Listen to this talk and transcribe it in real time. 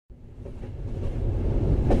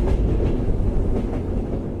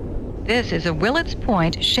This is a Willets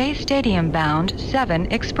Point Shea Stadium bound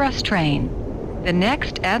 7 express train. The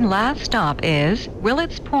next and last stop is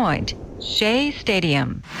Willets Point, Shea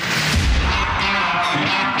Stadium.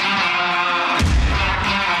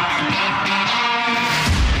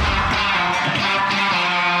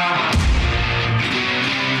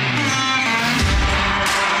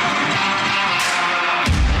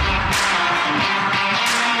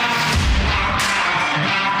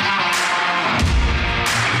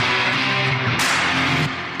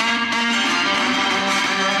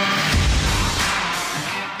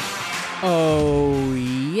 Oh,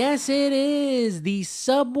 yes, it is the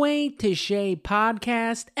Subway to Shea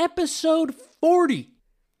podcast, episode 40.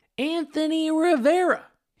 Anthony Rivera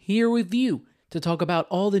here with you to talk about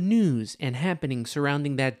all the news and happenings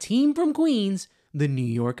surrounding that team from Queens, the New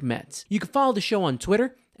York Mets. You can follow the show on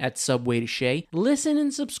Twitter at Subway to Shea. Listen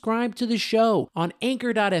and subscribe to the show on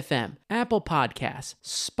Anchor.fm, Apple Podcasts,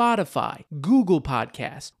 Spotify, Google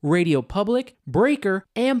Podcasts, Radio Public, Breaker,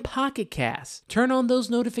 and Pocket Casts. Turn on those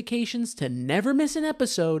notifications to never miss an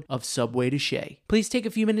episode of Subway to Shea. Please take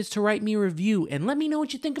a few minutes to write me a review and let me know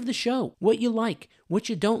what you think of the show, what you like, what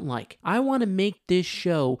you don't like. I want to make this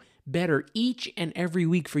show better each and every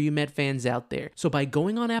week for you Met fans out there. So by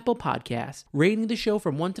going on Apple Podcasts, rating the show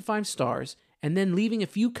from 1 to 5 stars, and then leaving a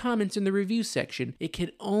few comments in the review section, it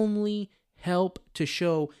can only help to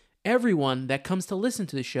show everyone that comes to listen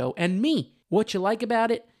to the show and me what you like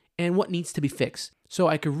about it and what needs to be fixed. So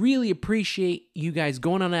I could really appreciate you guys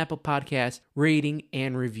going on Apple Podcasts, rating,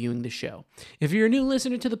 and reviewing the show. If you're a new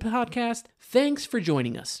listener to the podcast, thanks for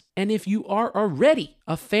joining us. And if you are already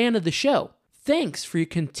a fan of the show, thanks for your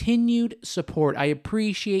continued support. I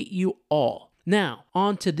appreciate you all. Now,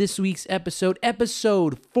 on to this week's episode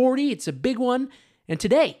 40. It's a big one. And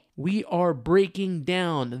today, we are breaking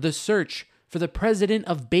down the search for the president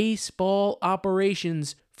of baseball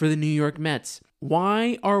operations for the New York Mets.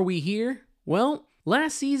 Why are we here? Well,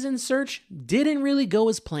 last season's search didn't really go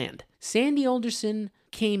as planned. Sandy Alderson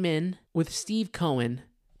came in with Steve Cohen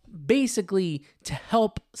basically to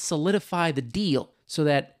help solidify the deal so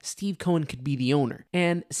that Steve Cohen could be the owner.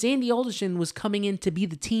 And Sandy Alderson was coming in to be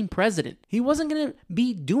the team president. He wasn't going to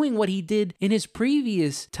be doing what he did in his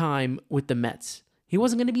previous time with the Mets. He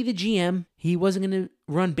wasn't going to be the GM. He wasn't going to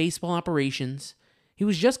run baseball operations. He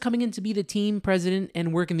was just coming in to be the team president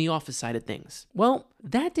and work in the office side of things. Well,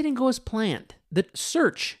 that didn't go as planned. The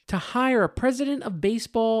search to hire a president of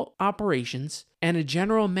baseball operations and a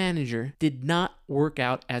general manager did not work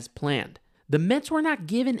out as planned. The Mets were not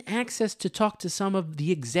given access to talk to some of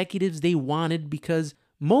the executives they wanted because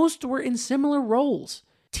most were in similar roles.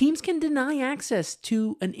 Teams can deny access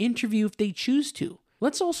to an interview if they choose to.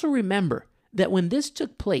 Let's also remember that when this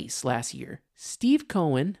took place last year, Steve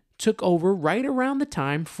Cohen took over right around the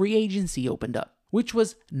time free agency opened up, which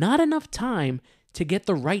was not enough time to get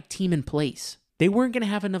the right team in place. They weren't going to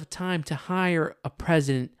have enough time to hire a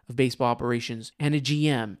president of baseball operations and a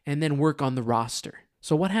GM and then work on the roster.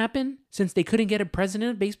 So what happened? Since they couldn't get a president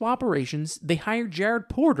of baseball operations, they hired Jared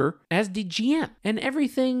Porter as the GM. And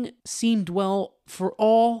everything seemed well for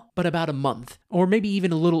all but about a month, or maybe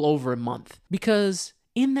even a little over a month. Because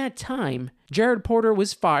in that time, Jared Porter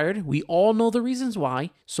was fired. We all know the reasons why,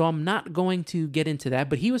 so I'm not going to get into that,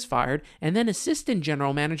 but he was fired. And then assistant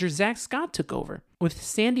general manager Zach Scott took over, with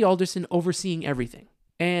Sandy Alderson overseeing everything.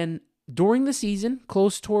 And during the season,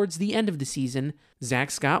 close towards the end of the season, Zach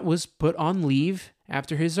Scott was put on leave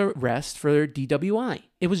after his arrest for DWI.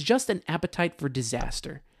 It was just an appetite for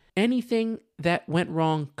disaster. Anything that went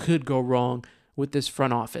wrong could go wrong with this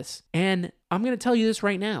front office. And I'm going to tell you this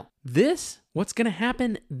right now. What's going to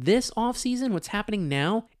happen this offseason, what's happening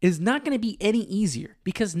now, is not going to be any easier.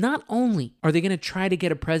 Because not only are they going to try to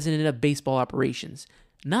get a president of baseball operations,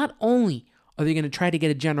 not only are they going to try to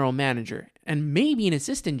get a general manager, and maybe an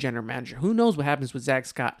assistant general manager, who knows what happens with Zach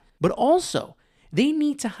Scott, but also they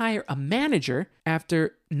need to hire a manager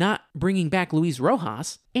after not bringing back Luis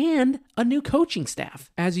Rojas and a new coaching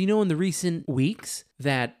staff. As you know, in the recent weeks,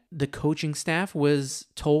 that the coaching staff was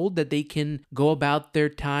told that they can go about their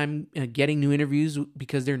time getting new interviews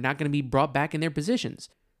because they're not going to be brought back in their positions.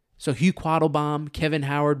 So Hugh Quattlebaum, Kevin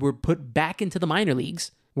Howard were put back into the minor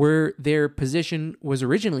leagues where their position was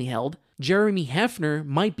originally held. Jeremy Hefner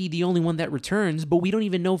might be the only one that returns, but we don't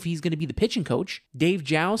even know if he's going to be the pitching coach. Dave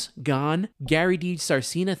Jouse, gone. Gary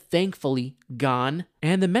DiSarcina, thankfully, gone.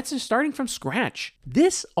 And the Mets are starting from scratch.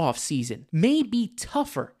 This offseason may be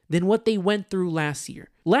tougher than what they went through last year.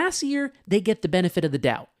 Last year, they get the benefit of the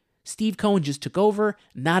doubt. Steve Cohen just took over,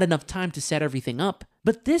 not enough time to set everything up.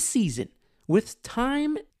 But this season, with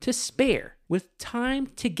time to spare, with time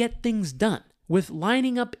to get things done, with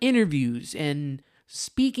lining up interviews and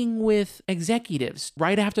speaking with executives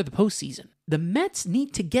right after the postseason. The Mets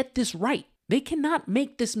need to get this right. They cannot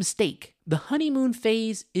make this mistake. The honeymoon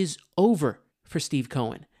phase is over for Steve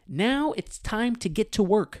Cohen. Now it's time to get to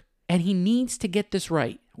work, and he needs to get this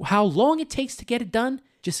right. How long it takes to get it done,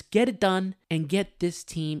 just get it done and get this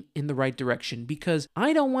team in the right direction, because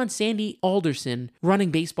I don't want Sandy Alderson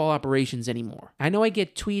running baseball operations anymore. I know I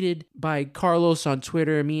get tweeted by Carlos on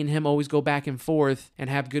Twitter. Me and him always go back and forth and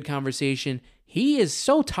have good conversation. He is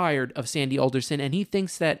so tired of Sandy Alderson, and he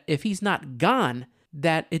thinks that if he's not gone,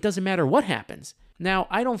 that it doesn't matter what happens. Now,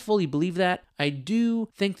 I don't fully believe that. I do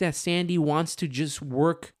think that Sandy wants to just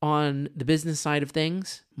work on the business side of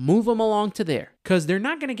things, move him along to there, because they're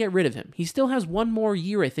not going to get rid of him. He still has one more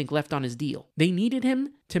year, I think, left on his deal. They needed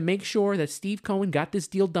him to make sure that Steve Cohen got this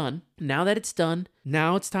deal done. Now that it's done,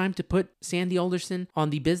 now it's time to put Sandy Alderson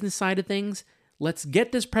on the business side of things. Let's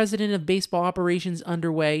get this president of baseball operations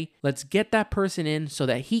underway. Let's get that person in so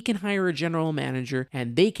that he can hire a general manager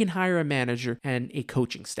and they can hire a manager and a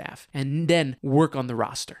coaching staff and then work on the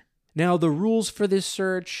roster. Now, the rules for this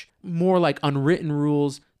search, more like unwritten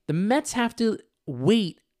rules. The Mets have to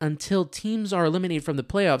wait until teams are eliminated from the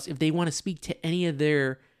playoffs if they want to speak to any of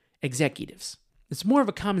their executives. It's more of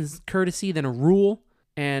a common courtesy than a rule,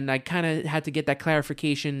 and I kind of had to get that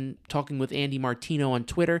clarification talking with Andy Martino on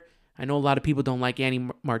Twitter. I know a lot of people don't like Andy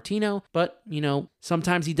Martino, but,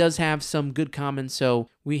 sometimes he does have some good comments, so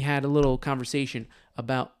we had a little conversation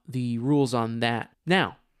about the rules on that.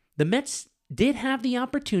 Now, the Mets did have the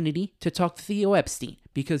opportunity to talk to Theo Epstein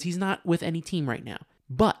because he's not with any team right now.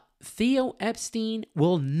 But Theo Epstein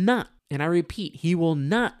will not, and I repeat, he will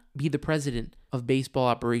not be the president of baseball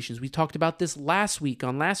operations. We talked about this last week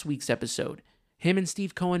on last week's episode. Him and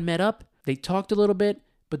Steve Cohen met up. They talked a little bit,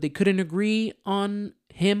 but they couldn't agree on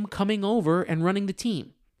him coming over and running the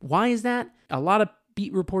team. Why is that? A lot of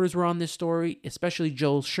beat reporters were on this story, especially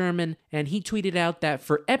Joel Sherman, and he tweeted out that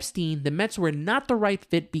for Epstein, the Mets were not the right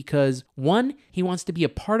fit because, one, he wants to be a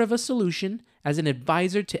part of a solution as an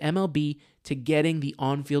advisor to MLB to getting the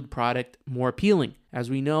on-field product more appealing. As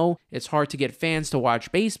we know, it's hard to get fans to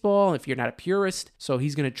watch baseball if you're not a purist, so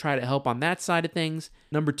he's going to try to help on that side of things.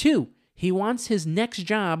 Number two, he wants his next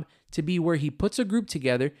job to be where he puts a group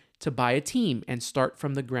together to buy a team and start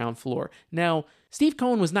from the ground floor. Now, Steve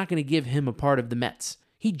Cohen was not going to give him a part of the Mets.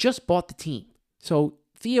 He just bought the team. So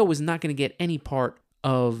Theo was not going to get any part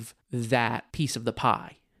of that piece of the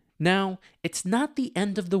pie. Now, it's not the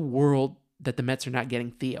end of the world that the Mets are not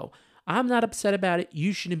getting Theo. I'm not upset about it.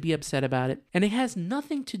 You shouldn't be upset about it. And it has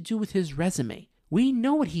nothing to do with his resume. We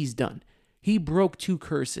know what he's done. He broke two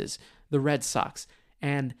curses, the Red Sox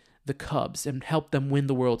and the Cubs, and helped them win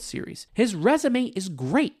the World Series. His resume is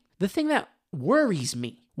great. The thing that worries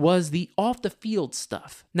me was the off-the-field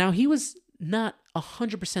stuff. Now, he was not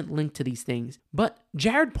 100% linked to these things, but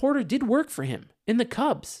Jared Porter did work for him in the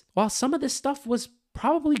Cubs, while some of this stuff was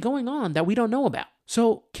probably going on that we don't know about.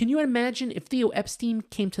 So, can you imagine if Theo Epstein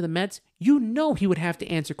came to the Mets? You know he would have to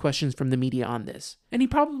answer questions from the media on this, and he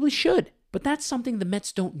probably should. But that's something the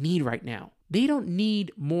Mets don't need right now. They don't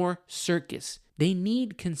need more circus. They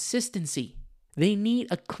need consistency. They need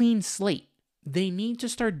a clean slate. They need to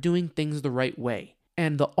start doing things the right way.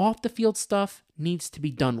 And the off-the-field stuff needs to be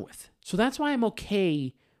done with. So that's why I'm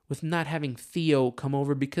okay with not having Theo come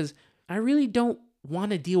over, because I really don't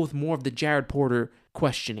want to deal with more of the Jared Porter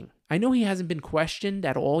questioning. I know he hasn't been questioned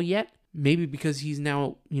at all yet, maybe because he's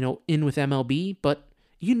now, in with MLB, but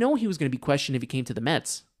he was going to be questioned if he came to the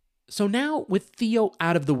Mets. So now with Theo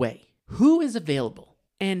out of the way, who is available?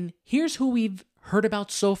 And here's who we've heard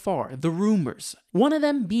about so far, the rumors. One of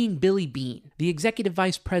them being Billy Beane, the executive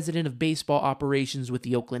vice president of baseball operations with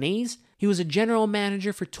the Oakland A's. He was a general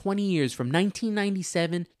manager for 20 years, from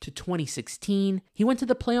 1997 to 2016. He went to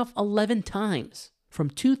the playoff 11 times. From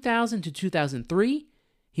 2000 to 2003,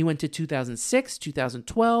 he went to 2006,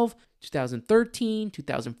 2012, 2013,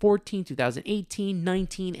 2014, 2018,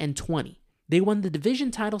 19, and 20. They won the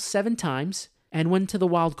division title 7 times and went to the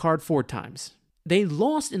wild card 4 times. They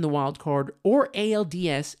lost in the wild card or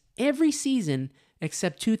ALDS every season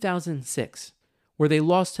except 2006, where they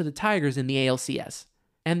lost to the Tigers in the ALCS.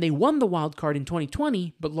 And they won the wild card in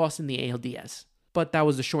 2020, but lost in the ALDS. But that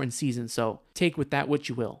was a shortened season, so take with that what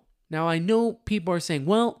you will. Now, I know people are saying,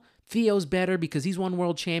 well, Theo's better because he's won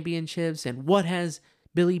world championships, and what has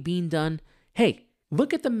Billy Beane done? Hey,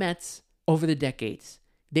 look at the Mets over the decades.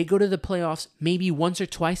 They go to the playoffs maybe once or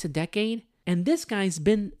twice a decade, and this guy's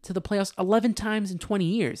been to the playoffs 11 times in 20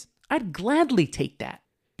 years. I'd gladly take that,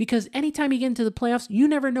 because anytime you get into the playoffs, you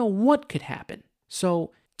never know what could happen.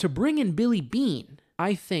 So to bring in Billy Beane,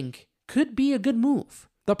 I think, could be a good move.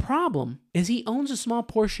 The problem is he owns a small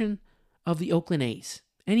portion of the Oakland A's.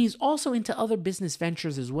 And he's also into other business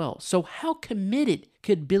ventures as well. So how committed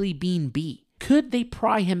could Billy Beane be? Could they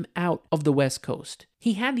pry him out of the West Coast?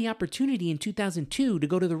 He had the opportunity in 2002 to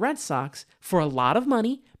go to the Red Sox for a lot of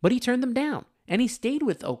money, but he turned them down, and he stayed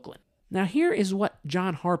with Oakland. Now here is what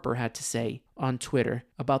John Harper had to say on Twitter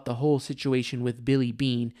about the whole situation with Billy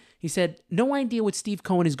Beane. He said, "No idea what Steve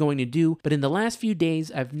Cohen is going to do, but in the last few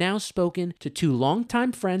days, I've now spoken to two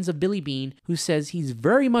longtime friends of Billy Beane who says he's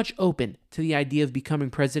very much open to the idea of becoming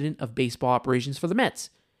president of baseball operations for the Mets.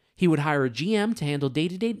 He would hire a GM to handle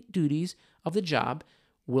day-to-day duties of the job.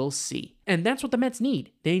 We'll see." And that's what the Mets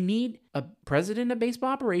need. They need a president of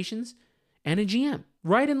baseball operations and a GM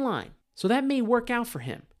right in line. So that may work out for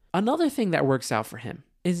him. Another thing that works out for him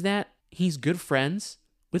is that he's good friends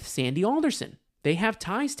with Sandy Alderson. They have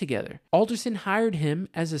ties together. Alderson hired him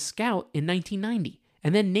as a scout in 1990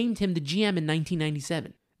 and then named him the GM in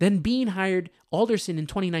 1997. Then Beane hired Alderson in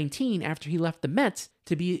 2019 after he left the Mets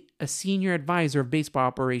to be a senior advisor of baseball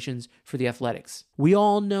operations for the Athletics. We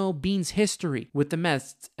all know Beane's history with the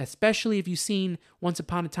Mets, especially if you've seen Once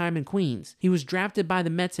Upon a Time in Queens. He was drafted by the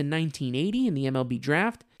Mets in 1980 in the MLB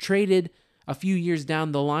draft, traded a few years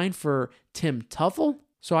down the line for Tim Tuffle.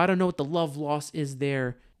 So I don't know what the love loss is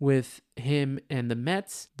there with him and the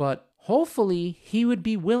Mets, but hopefully he would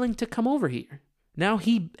be willing to come over here. Now,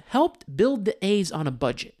 he helped build the A's on a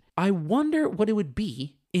budget. I wonder what it would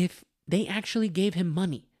be if they actually gave him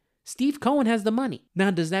money. Steve Cohen has the money.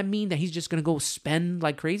 Now, does that mean that he's just going to go spend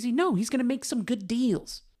like crazy? No, he's going to make some good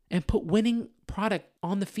deals and put winning product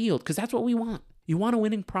on the field because that's what we want. You want a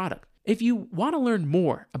winning product. If you want to learn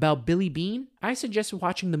more about Billy Beane, I suggest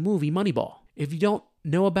watching the movie Moneyball. If you don't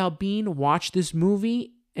know about Beane, watch this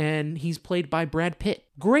movie, and he's played by Brad Pitt.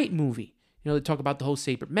 Great movie. You know, they talk about the whole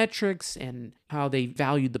sabermetrics and how they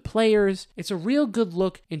valued the players. It's a real good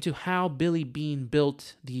look into how Billy Beane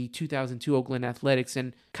built the 2002 Oakland Athletics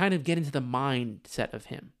and kind of get into the mindset of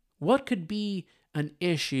him. What could be an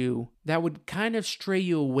issue that would kind of stray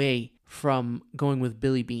you away from going with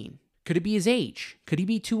Billy Beane? Could it be his age? Could he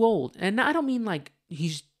be too old? And I don't mean like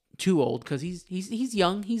he's too old because he's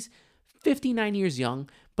young. He's 59 years young,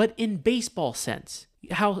 but in baseball sense.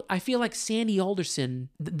 How I feel like Sandy Alderson,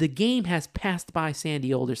 the game has passed by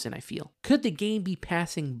Sandy Alderson, I feel. Could the game be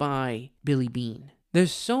passing by Billy Beane?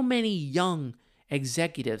 There's so many young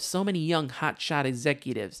executives, so many young hotshot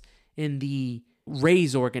executives in the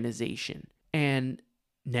Rays organization. And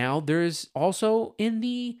now there's also in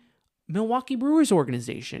the Milwaukee Brewers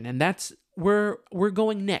organization. And that's where we're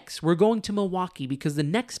going next. We're going to Milwaukee because the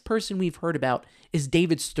next person we've heard about is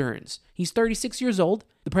David Stearns. He's 36 years old,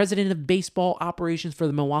 the president of baseball operations for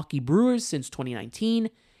the Milwaukee Brewers since 2019.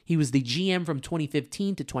 He was the GM from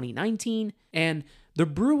 2015 to 2019, and the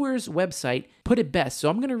Brewers website put it best. So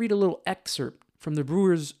I'm going to read a little excerpt from the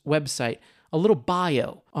Brewers website, a little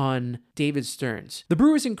bio on David Stearns. The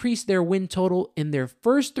Brewers increased their win total in their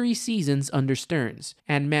first 3 seasons under Stearns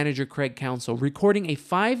and manager Craig Counsell, recording a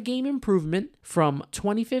 5-game improvement from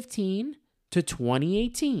 2015 to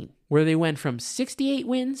 2018, where they went from 68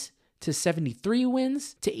 wins to 73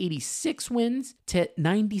 wins to 86 wins to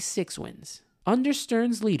 96 wins. Under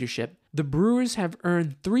Stearns' leadership, the Brewers have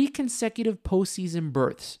earned 3 consecutive postseason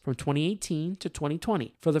berths from 2018 to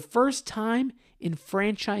 2020 for the first time in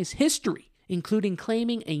franchise history, including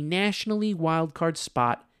claiming a National League wildcard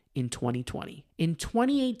spot in 2020. In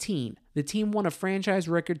 2018, the team won a franchise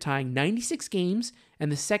record-tying 96 games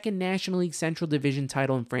and the second National League Central Division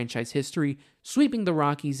title in franchise history, sweeping the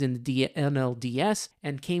Rockies in the NLDS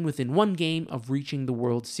and came within 1 game of reaching the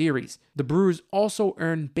World Series. The Brewers also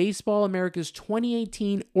earned Baseball America's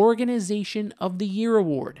 2018 Organization of the Year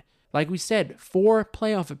award. Like we said, 4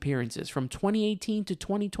 playoff appearances from 2018 to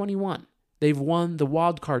 2021. They've won the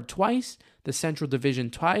wild card twice, the Central Division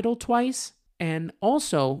title twice, and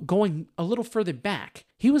also going a little further back,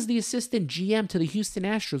 he was the assistant GM to the Houston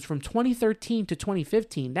Astros from 2013 to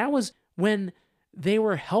 2015. That was when they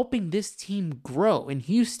were helping this team grow in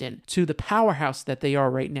Houston to the powerhouse that they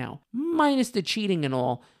are right now. Minus the cheating and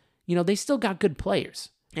all, you know, they still got good players.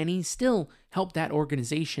 And he still helped that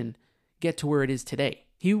organization get to where it is today.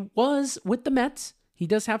 He was with the Mets. He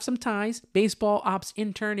does have some ties. Baseball ops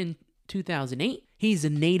intern in 2008. He's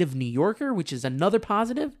a native New Yorker, which is another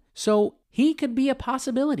positive. So he could be a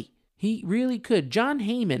possibility. He really could. John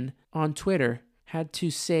Heyman on Twitter had to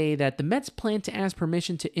say that the Mets plan to ask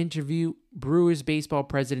permission to interview Brewers baseball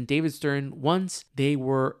president David Stearns once they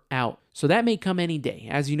were out. So that may come any day.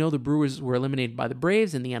 As you know, the Brewers were eliminated by the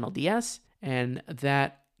Braves in the NLDS, and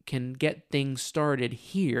that can get things started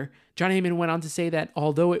here. John Heyman went on to say that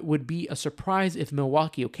although it would be a surprise if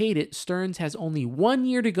Milwaukee okayed it, Stearns has only 1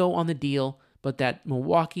 year to go on the deal but that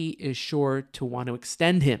Milwaukee is sure to want to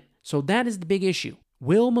extend him. So that is the big issue.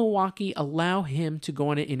 Will Milwaukee allow him to go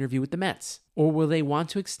on an interview with the Mets? Or will they want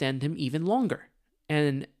to extend him even longer?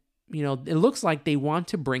 And, it looks like they want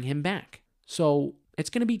to bring him back. So it's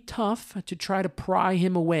going to be tough to try to pry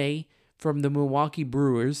him away from the Milwaukee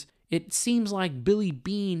Brewers. It seems like Billy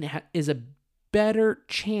Beane is a better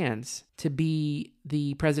chance to be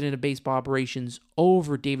the president of baseball operations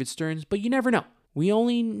over David Stearns, but you never know. We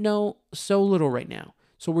only know so little right now.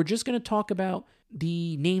 So we're just going to talk about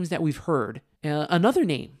the names that we've heard. Another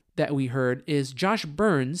name that we heard is Josh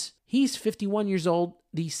Byrnes. He's 51 years old,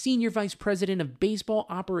 the senior vice president of baseball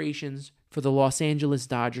operations for the Los Angeles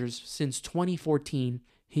Dodgers since 2014.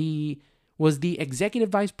 He was the executive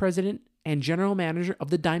vice president and general manager of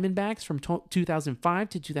the Diamondbacks from 2005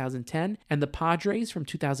 to 2010 and the Padres from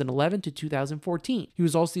 2011 to 2014. He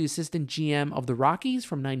was also the assistant GM of the Rockies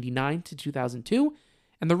from 99 to 2002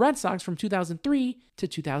 and the Red Sox from 2003 to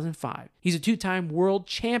 2005. He's a two-time world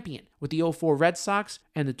champion with the 2004 Red Sox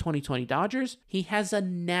and the 2020 Dodgers. He has a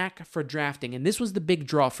knack for drafting, and this was the big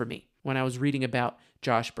draw for me when I was reading about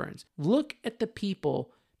Josh Byrnes. Look at the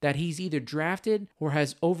people that he's either drafted or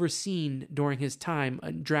has overseen during his time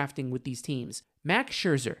drafting with these teams. Max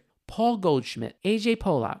Scherzer, Paul Goldschmidt, AJ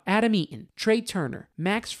Pollock, Adam Eaton, Trey Turner,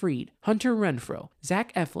 Max Fried, Hunter Renfroe,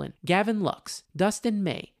 Zach Eflin, Gavin Lux, Dustin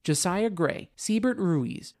May, Josiah Gray, Siebert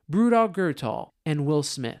Ruiz, Brudog Gertal, and Will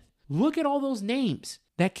Smith. Look at all those names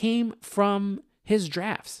that came from his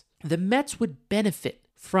drafts. The Mets would benefit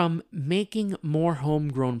from making more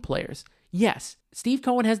homegrown players. Yes, Steve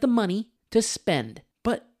Cohen has the money to spend,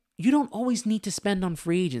 but you don't always need to spend on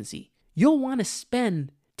free agency. You'll want to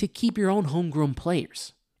spend to keep your own homegrown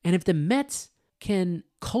players. And if the Mets can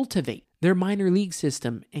cultivate their minor league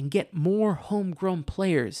system and get more homegrown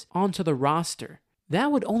players onto the roster,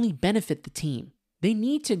 that would only benefit the team. They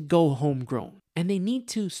need to go homegrown, and they need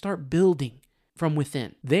to start building from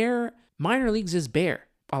within. Their minor leagues is bare.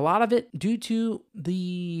 A lot of it due to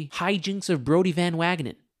the hijinks of Brodie Van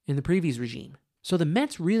Wagenen in the previous regime. So the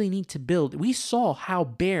Mets really need to build. We saw how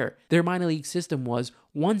bare their minor league system was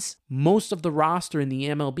once most of the roster in the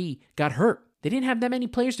MLB got hurt. They didn't have that many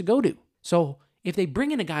players to go to. So if they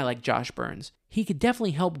bring in a guy like Josh Byrnes, he could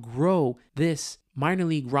definitely help grow this minor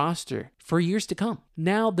league roster for years to come.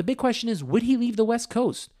 Now, the big question is, would he leave the West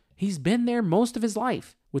Coast? He's been there most of his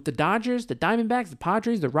life. With the Dodgers, the Diamondbacks, the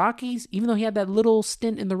Padres, the Rockies, even though he had that little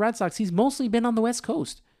stint in the Red Sox, he's mostly been on the West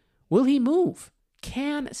Coast. Will he move?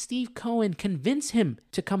 Can Steve Cohen convince him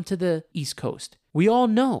to come to the East Coast? We all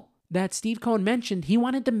know that Steve Cohen mentioned he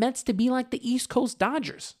wanted the Mets to be like the East Coast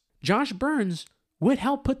Dodgers. Josh Byrnes would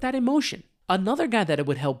help put that in motion. Another guy that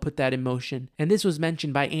would help put that in motion, and this was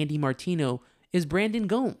mentioned by Andy Martino, is Brandon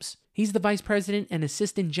Gomes. He's the vice president and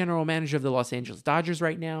assistant general manager of the Los Angeles Dodgers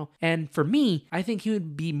right now. And for me, I think he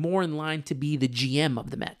would be more in line to be the GM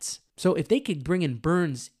of the Mets. So if they could bring in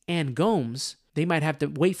Byrnes and Gomes, they might have to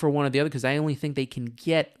wait for one or the other because I only think they can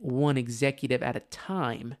get one executive at a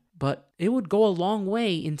time. But it would go a long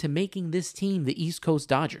way into making this team the East Coast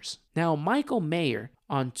Dodgers. Now, Michael Mayer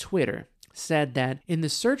on Twitter said that in the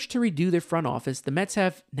search to redo their front office, the Mets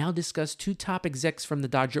have now discussed two top execs from the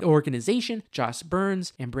Dodger organization, Josh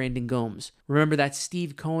Byrnes and Brandon Gomes. Remember that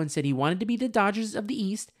Steve Cohen said he wanted to be the Dodgers of the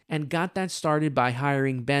East and got that started by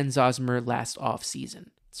hiring Ben Zosmer last offseason.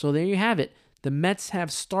 So there you have it. The Mets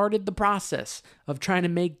have started the process of trying to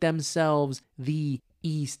make themselves the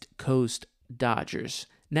East Coast Dodgers.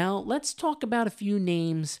 Now, let's talk about a few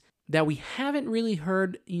names that we haven't really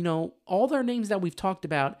heard. All their names that we've talked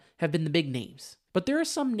about have been the big names. But there are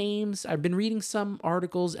some names, I've been reading some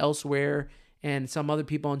articles elsewhere and some other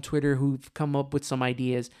people on Twitter who've come up with some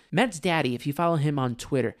ideas. Mets Daddy, if you follow him on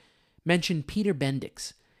Twitter, mentioned Peter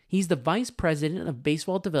Bendix. He's the vice president of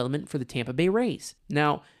baseball development for the Tampa Bay Rays.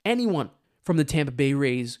 Now, anyone from the Tampa Bay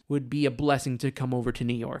Rays would be a blessing to come over to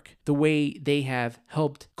New York. The way they have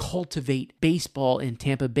helped cultivate baseball in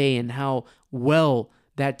Tampa Bay and how well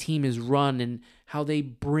that team is run and how they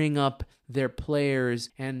bring up their players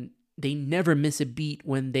and they never miss a beat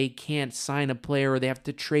when they can't sign a player or they have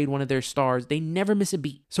to trade one of their stars. They never miss a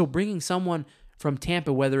beat. So bringing someone from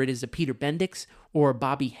Tampa, whether it is a Peter Bendix or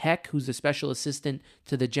Bobby Heck, who's a special assistant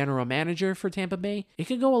to the general manager for Tampa Bay, it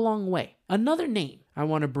could go a long way. Another name I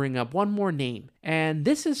want to bring up, one more name, and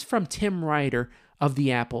this is from Tim Ryder of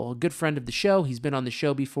The Apple, a good friend of the show. He's been on the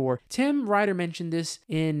show before. Tim Ryder mentioned this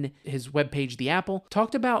in his webpage, The Apple,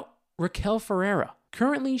 talked about Raquel Ferreira.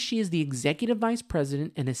 Currently, she is the executive vice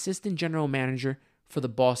president and assistant general manager for the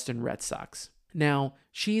Boston Red Sox. Now,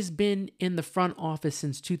 she's been in the front office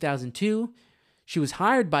since 2002. She was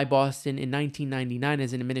hired by Boston in 1999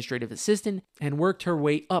 as an administrative assistant and worked her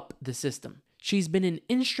way up the system. She's been an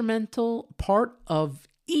instrumental part of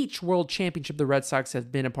each world championship the Red Sox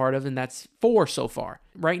have been a part of, and that's 4 so far.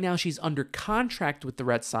 Right now, she's under contract with the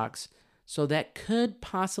Red Sox, so that could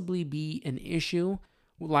possibly be an issue,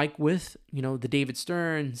 like with, the David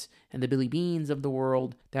Stearns and the Billy Beans of the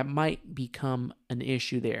world. That might become an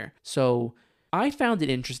issue there. So I found it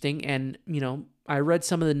interesting, and, I read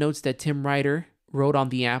some of the notes that Tim Ryder wrote on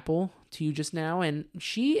the Apple to you just now, and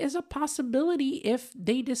she is a possibility if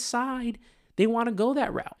they decide they want to go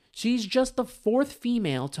that route. She's just the 4th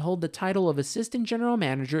female to hold the title of Assistant General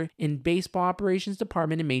Manager in Baseball Operations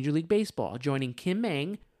Department in Major League Baseball, joining Kim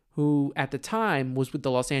Ng, who at the time was with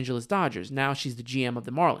the Los Angeles Dodgers. Now she's the GM of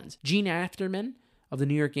the Marlins. Gene Afterman of the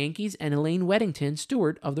New York Yankees, and Elaine Weddington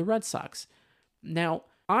Stewart of the Red Sox. Now,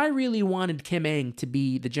 I really wanted Kim Ng to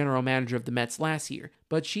be the general manager of the Mets last year,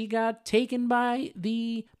 but she got taken by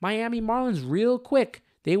the Miami Marlins real quick.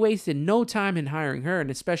 They wasted no time in hiring her, and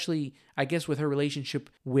especially, I guess, with her relationship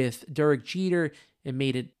with Derek Jeter, it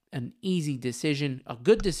made it an easy decision, a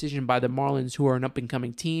good decision by the Marlins, who are an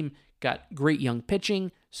up-and-coming team, got great young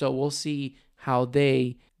pitching, so we'll see how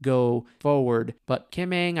they go forward. But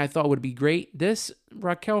Kim Ng, I thought would be great. This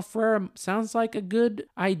Raquel Ferreira sounds like a good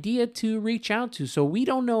idea to reach out to. So we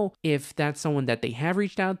don't know if that's someone that they have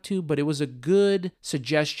reached out to, but it was a good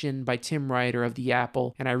suggestion by Tim Ryder of the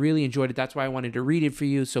Apple, and I really enjoyed it. That's why I wanted to read it for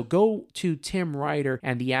you. So go to Tim Ryder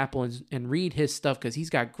and the Apple and read his stuff, because he's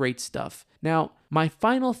got great stuff. Now, my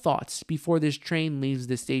final thoughts before this train leaves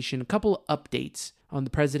the station, a couple of updates on the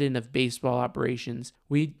president of baseball operations.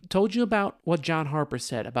 We told you about what John Harper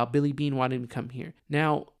said about Billy Beane wanting to come here.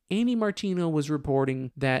 Now, Andy Martino was reporting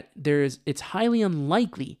that it's highly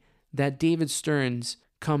unlikely that David Stearns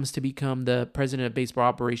comes to become the president of baseball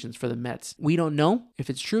operations for the Mets. We don't know if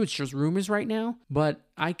it's true. It's just rumors right now, but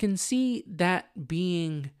I can see that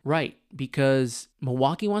being right because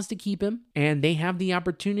Milwaukee wants to keep him, and they have the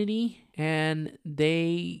opportunity, and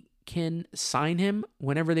they can sign him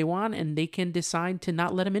whenever they want, and they can decide to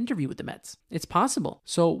not let him interview with the Mets. It's possible.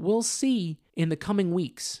 So we'll see in the coming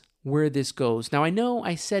weeks where this goes. Now, I know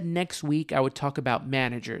I said next week I would talk about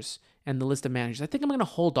managers and the list of managers. I think I'm going to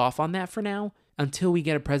hold off on that for now until we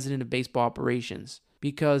get a president of baseball operations,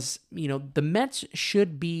 because, the Mets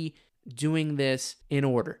should be doing this in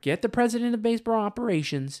order. Get the president of baseball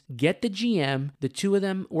operations, get the GM, the two of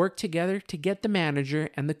them work together to get the manager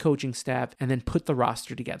and the coaching staff, and then put the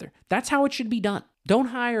roster together. That's how it should be done. Don't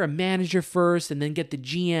hire a manager first and then get the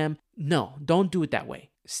GM. No, don't do it that way.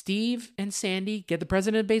 Steve and Sandy get the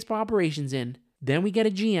president of baseball operations in, then we get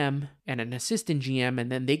a GM and an assistant GM,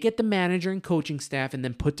 and then they get the manager and coaching staff and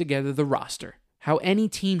then put together the roster. How any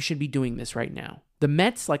team should be doing this right now. The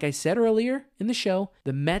Mets, like I said earlier in the show,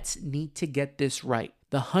 the Mets need to get this right.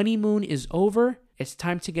 The honeymoon is over. It's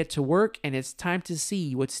time to get to work, and it's time to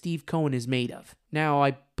see what Steve Cohen is made of. Now,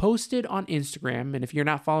 I posted on Instagram, and if you're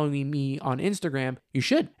not following me on Instagram, you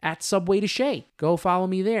should, at Subway to Shea. Go follow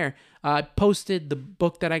me there. I posted the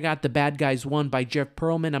book that I got, The Bad Guys Won by Jeff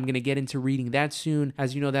Pearlman. I'm going to get into reading that soon.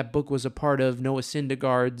 As you know, that book was a part of Noah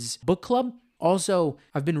Syndergaard's book club. Also,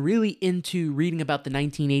 I've been really into reading about the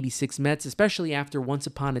 1986 Mets, especially after Once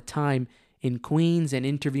Upon a Time in Queens and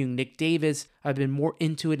interviewing Nick Davis. I've been more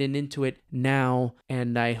into it now,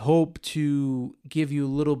 and I hope to give you a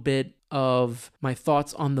little bit of my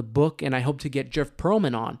thoughts on the book, and I hope to get Jeff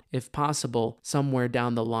Pearlman on, if possible, somewhere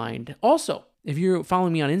down the line. Also, if you're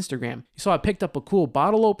following me on Instagram, you saw I picked up a cool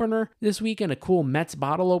bottle opener this weekend, a cool Mets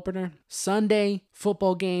bottle opener. Sunday,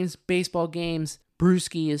 football games, baseball games,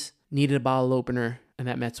 brewskis, needed a bottle opener, and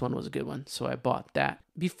that Mets one was a good one, so I bought that.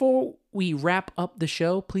 Before we wrap up the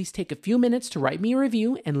show, please take a few minutes to write me a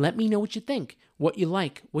review and let me know what you think, what you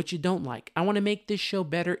like, what you don't like. I want to make this show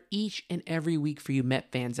better each and every week for you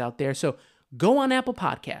Met fans out there, so go on Apple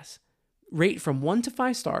Podcasts, rate from 1 to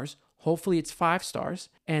 5 stars, hopefully it's 5 stars,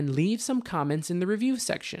 and leave some comments in the review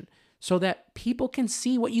section so that people can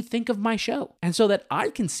see what you think of my show, and so that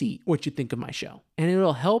I can see what you think of my show. And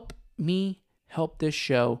it'll help me help this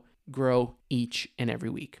show grow each and every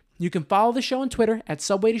week. You can follow the show on Twitter at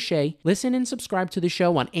Subway to Shea. Listen and subscribe to the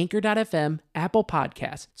show on Anchor.fm, Apple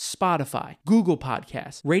Podcasts, Spotify, Google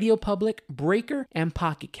Podcasts, Radio Public, Breaker, and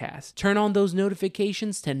Pocket Cast. Turn on those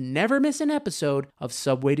notifications to never miss an episode of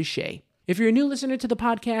Subway to Shea. If you're a new listener to the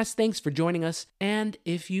podcast, thanks for joining us. And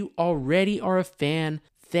if you already are a fan,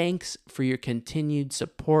 thanks for your continued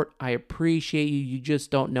support. I appreciate you. You just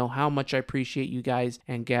don't know how much I appreciate you guys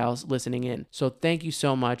and gals listening in. So thank you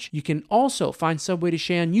so much. You can also find Subway to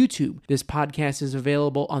Shea on YouTube. This podcast is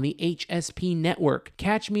available on the HSP network.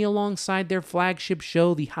 Catch me alongside their flagship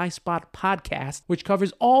show, the High Spot Podcast, which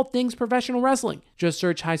covers all things professional wrestling. Just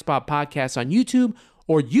search High Spot Podcast on YouTube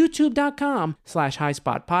or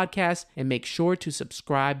youtube.com/highspotpodcast, and make sure to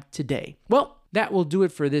subscribe today. Well, that will do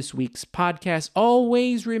it for this week's podcast.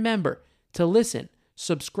 Always remember to listen,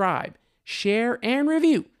 subscribe, share, and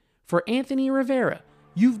review. For Anthony Rivera,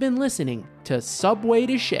 you've been listening to Subway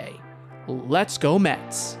to Shea. Let's go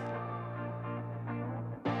Mets!